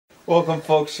Welcome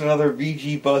folks to another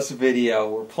VG Bus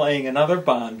video. We're playing another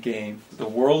Bond game. The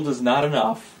world is not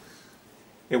enough.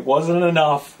 It wasn't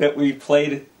enough that we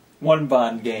played one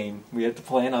Bond game. We had to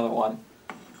play another one.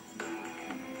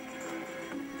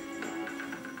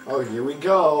 Oh, here we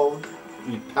go.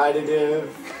 Repetitive.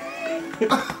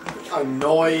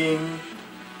 Annoying.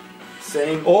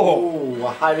 Saying, oh, a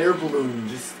hot air balloon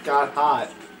just got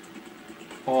hot.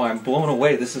 Oh, I'm blown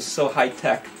away. This is so high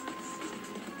tech.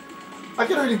 I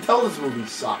can already tell this movie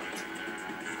sucked.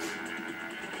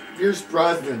 Pierce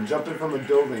Brosnan jumping from a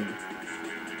building.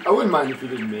 I wouldn't mind if he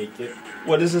didn't make it.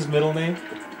 What is his middle name?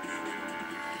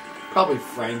 Probably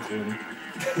Franklin.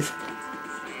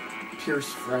 Pierce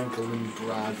Franklin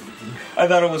Brosnan. I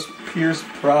thought it was Pierce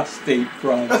Prostate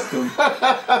Brosnan.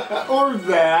 Or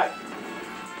that.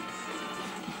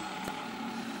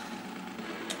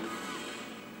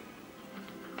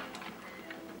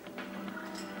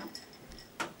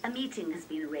 A meeting has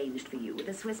been arranged for you with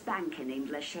a Swiss banker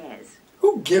named Lachaise.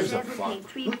 Who gives a fuck?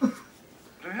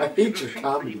 I hate your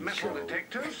comedy show.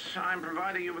 I'm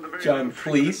providing you with a very John,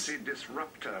 please.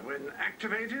 disruptor. When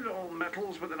activated, all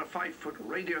metals within a 5-foot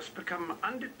radius become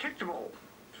undetectable.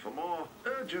 For more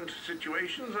urgent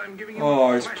situations, I'm giving you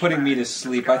Oh, he's putting me to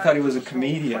sleep. I thought he was a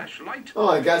comedian. Oh,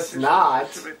 I guess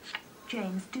not.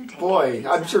 James, do take Boy,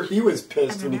 I'm sure he was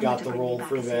pissed when he got the role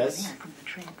for this.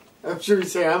 I'm sure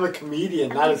he's saying I'm a comedian,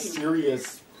 not a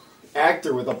serious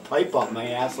actor with a pipe up my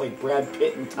ass like Brad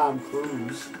Pitt and Tom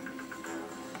Cruise.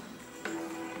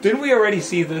 Didn't we already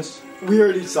see this? We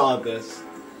already saw this.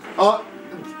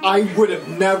 I would have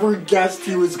never guessed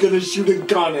he was going to shoot a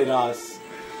gun at us.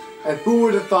 And who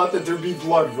would have thought that there'd be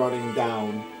blood running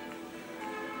down?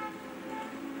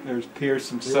 There's Pierce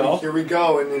himself. Here we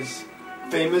go in his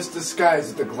famous disguise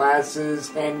with the glasses,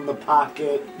 hand in the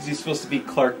pocket. Is he supposed to be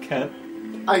Clark Kent?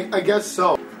 I guess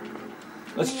so.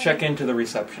 Let's check into the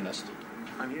receptionist.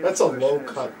 That's a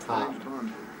low-cut top.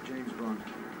 James Bond.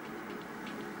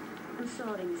 I'm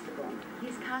sorry, Mr. Bond.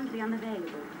 He's currently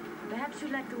unavailable. Perhaps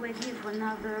you'd like to wait here for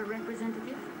another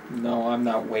representative? No, I'm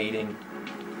not waiting.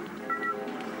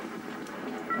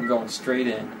 I'm going straight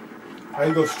in.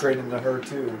 I go straight into her,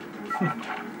 too.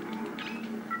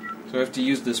 So I have to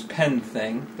use this pen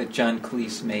thing that John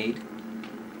Cleese made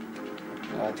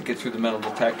to get through the metal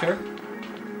detector.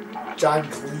 John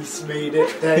Cleese made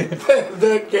it.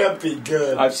 That can't be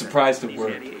good. I'm surprised it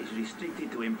worked. This area is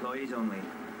restricted to employees only.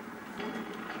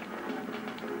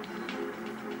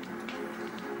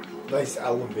 Nice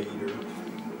elevator.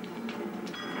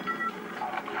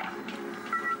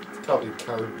 It's probably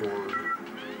cardboard.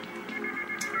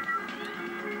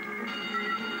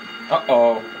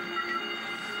 Uh-oh.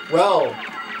 Well,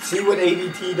 see what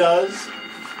ADT does?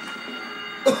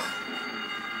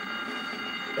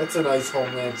 That's a nice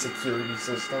Homeland Security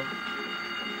system.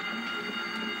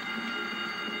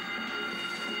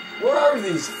 Where are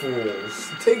these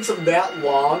fools? It takes them that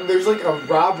long? There's like a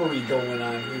robbery going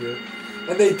on here.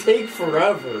 And they take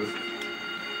forever.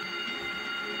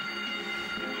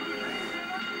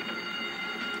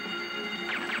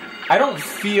 I don't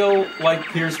feel like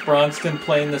Pierce Brosnan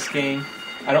playing this game.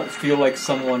 I don't feel like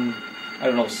someone, I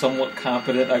don't know, somewhat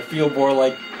competent. I feel more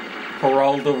like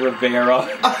Geraldo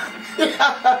Rivera.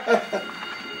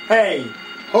 Hey,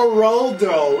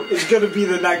 Geraldo is going to be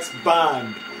the next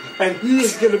Bond. And he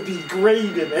is going to be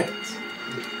great in it.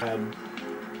 And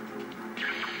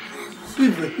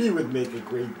he would make a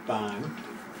great Bond.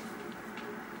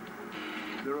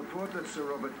 The report that Sir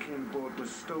Robert King bought was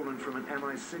stolen from an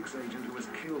MI6 agent who was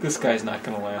killed. This guy's not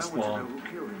going to last I want to know long. who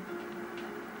killed him.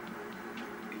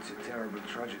 It's a terrible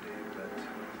tragedy, but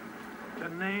the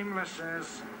name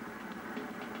says.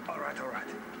 All right.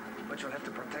 But you'll have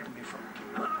to protect me from.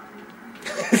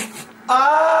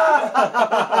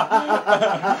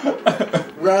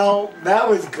 Well, that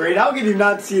was great. How could you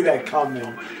not see that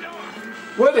coming?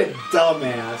 What a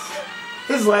dumbass.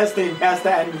 His last name has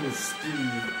to end in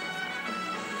Steve.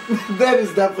 That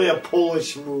is definitely a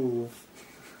Polish move.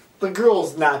 The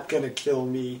girl's not gonna kill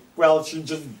me. Well, she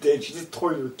just did. She just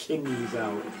tore your kidneys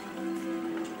out.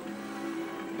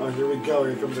 Oh, here we go.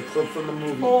 Here comes a clip from the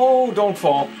movie. Oh, don't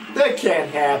fall. That can't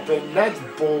happen. That's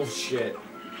bullshit.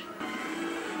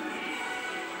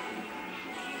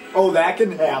 Oh, that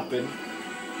can happen.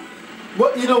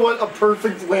 What? You know what? A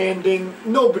perfect landing.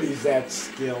 Nobody's that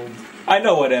skilled. I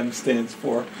know what M stands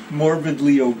for.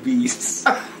 Morbidly obese.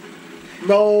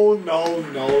 No.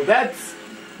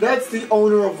 That's the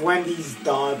owner of Wendy's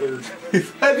daughter.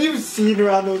 Have you seen her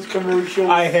on those commercials?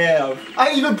 I have.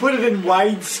 I even put it in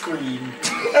widescreen.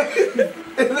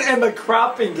 and the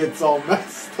cropping gets all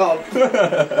messed up.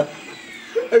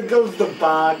 It goes the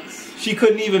box. She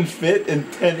couldn't even fit in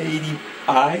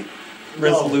 1080i.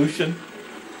 resolution?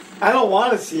 I don't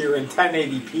want to see her in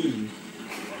 1080p.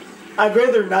 I'd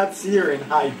rather not see her in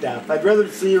high def. I'd rather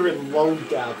see her in low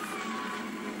def.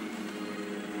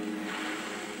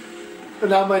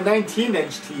 And on my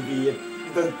 19-inch TV,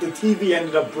 the TV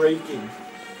ended up breaking.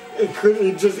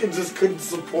 It just couldn't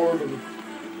support her.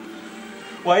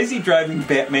 Why is he driving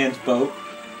Batman's boat?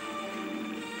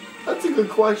 That's a good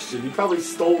question. He probably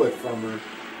stole it from her.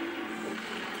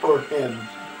 Or him.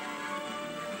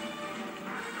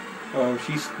 Oh,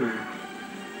 she's screwed.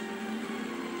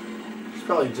 She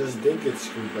probably just did get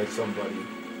screwed by somebody.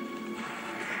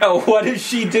 Oh, what does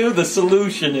she do? The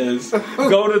solution is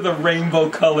go to the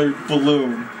rainbow-colored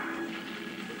balloon.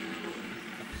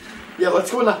 Yeah,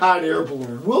 let's go in a hot air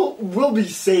balloon. We'll be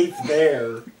safe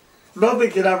there.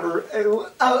 Nothing can ever...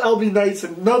 I'll be nice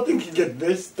and nothing can get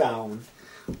this down.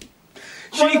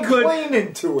 She Run a could... plane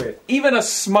into it. Even a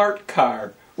smart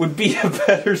car would be a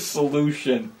better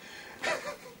solution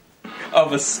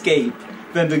of escape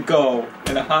than to go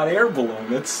in a hot air balloon.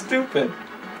 That's stupid.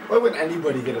 Why would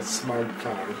anybody get a smart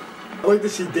car? I like to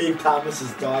see Dave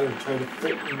Thomas's daughter try to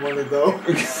fit in one of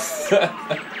those.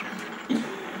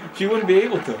 She wouldn't be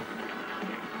able to.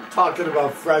 Talking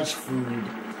about fresh food.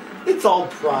 It's all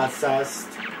processed.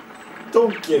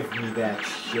 Don't give me that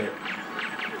shit.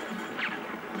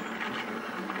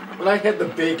 When I had the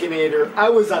Baconator, I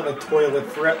was on the toilet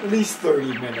for at least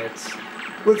 30 minutes.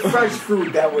 With fresh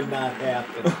food, that would not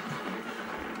happen.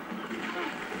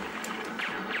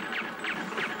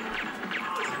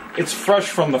 It's fresh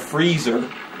from the freezer.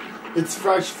 It's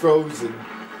fresh frozen.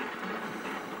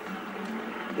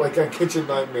 Like on Kitchen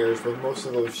Nightmares, where most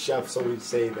of those chefs always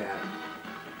say that.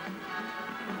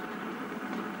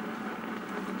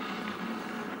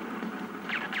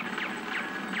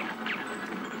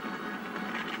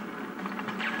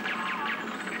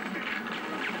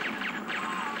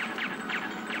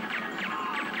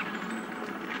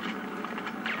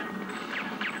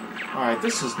 Alright,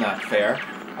 this is not fair.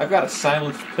 I've got a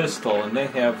silenced pistol and they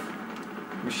have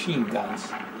machine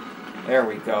guns. There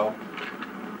we go.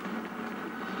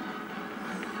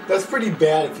 That's pretty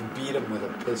bad if you beat him with a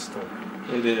pistol.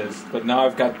 It is. But now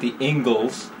I've got the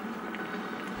Ingalls.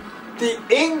 The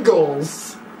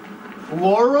Ingalls?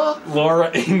 Laura? Laura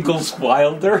Ingalls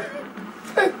Wilder.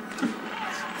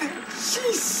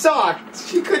 She sucked.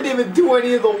 She couldn't even do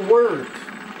any of the work.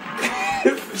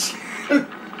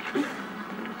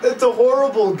 It's a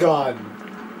horrible gun.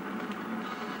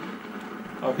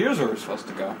 Oh, here's where we're supposed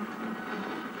to go.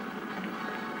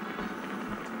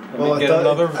 Let Well, me get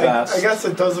another vest. I guess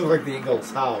it does look like the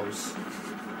Ingalls house.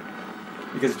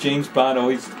 Because James Bond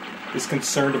always is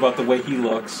concerned about the way he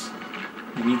looks.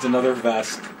 He needs another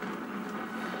vest.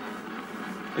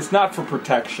 It's not for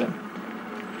protection.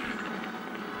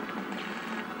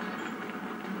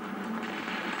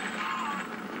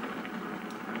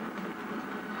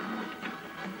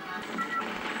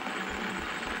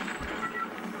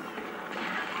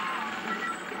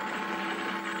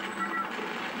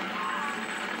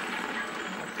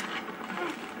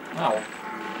 Ow.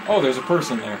 Oh, there's a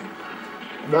person there.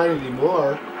 Not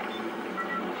anymore.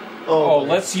 Oh,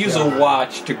 my let's use God. a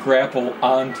watch to grapple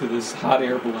onto this hot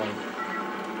air balloon.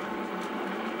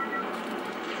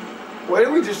 Why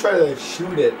didn't we just try to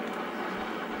shoot it?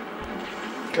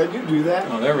 Can you do that?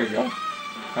 Oh, there we go.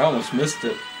 I almost missed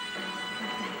it.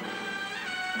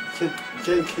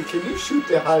 Can you shoot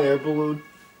the hot air balloon?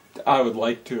 I would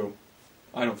like to.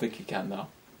 I don't think you can, though.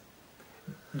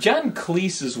 John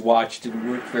Cleese's watch didn't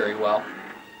work very well.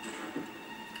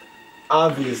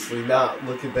 Obviously not.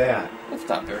 Look at that. That's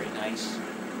not very nice.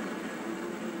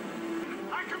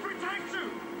 I can protect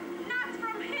you! Not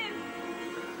from him!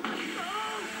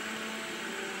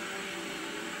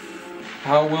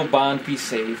 How will Bond be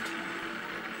saved?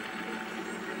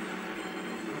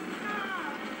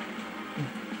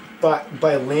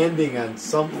 By landing on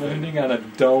something. Landing on a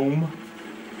dome?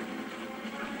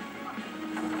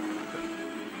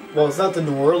 Well, it's not the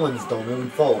New Orleans dome. It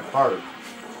would fall apart.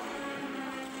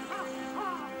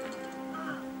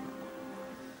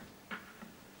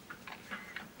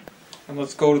 And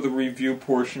let's go to the review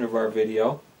portion of our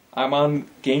video. I'm on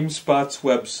GameSpot's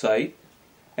website,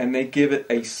 and they give it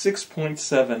a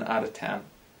 6.7 out of 10.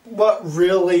 What,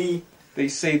 really? They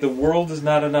say The World Is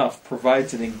Not Enough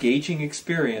provides an engaging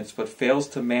experience, but fails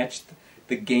to match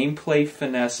the gameplay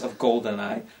finesse of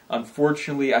GoldenEye.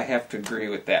 Unfortunately, I have to agree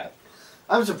with that.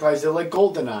 I'm surprised they like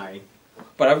GoldenEye.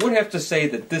 But I would have to say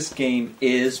that this game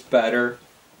is better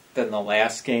than the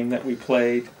last game that we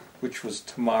played, which was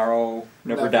Tomorrow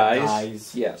Never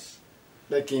Dies. Yes.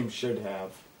 That game should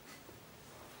have.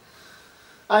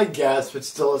 I guess, but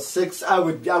still a 6. I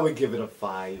would give it a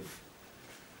 5.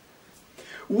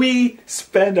 We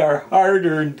spend our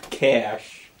hard-earned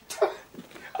cash,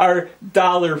 our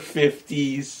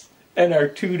 $1.50s and our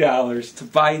 $2 to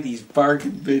buy these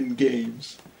bargain bin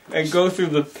games and go through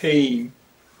the pain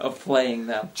of playing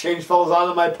them. Change falls out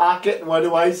of my pocket, and what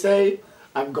do I say?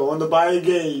 I'm going to buy a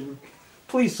game.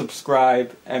 Please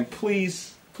subscribe, and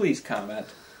please comment.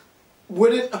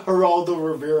 Wouldn't Geraldo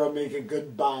Rivera make a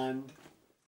good Bond?